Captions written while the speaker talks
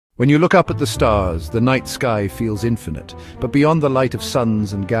When you look up at the stars, the night sky feels infinite, but beyond the light of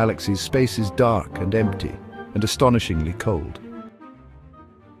suns and galaxies, space is dark and empty, and astonishingly cold.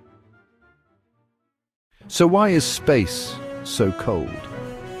 So why is space so cold?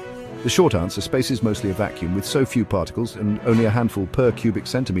 The short answer, space is mostly a vacuum. With so few particles, and only a handful per cubic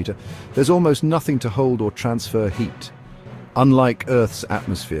centimeter, there's almost nothing to hold or transfer heat. Unlike Earth's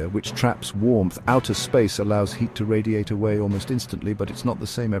atmosphere, which traps warmth, outer space allows heat to radiate away almost instantly, but it's not the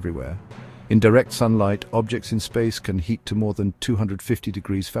same everywhere. In direct sunlight, objects in space can heat to more than 250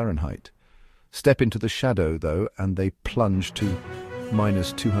 degrees Fahrenheit. Step into the shadow, though, and they plunge to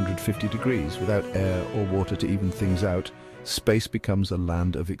minus 250 degrees. Without air or water to even things out, space becomes a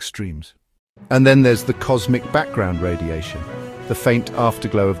land of extremes. And then there's the cosmic background radiation, the faint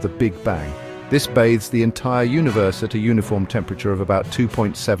afterglow of the Big Bang. This bathes the entire universe at a uniform temperature of about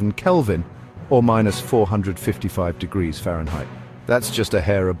 2.7 Kelvin, or minus 455 degrees Fahrenheit. That's just a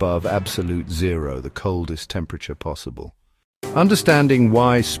hair above absolute zero, the coldest temperature possible. Understanding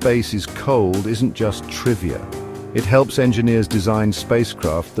why space is cold isn't just trivia. It helps engineers design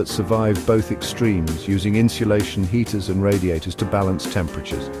spacecraft that survive both extremes, using insulation, heaters and radiators to balance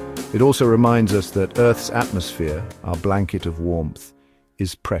temperatures. It also reminds us that Earth's atmosphere, our blanket of warmth,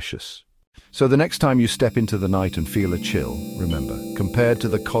 is precious. So the next time you step into the night and feel a chill, remember, compared to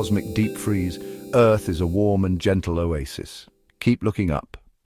the cosmic deep freeze, Earth is a warm and gentle oasis. Keep looking up.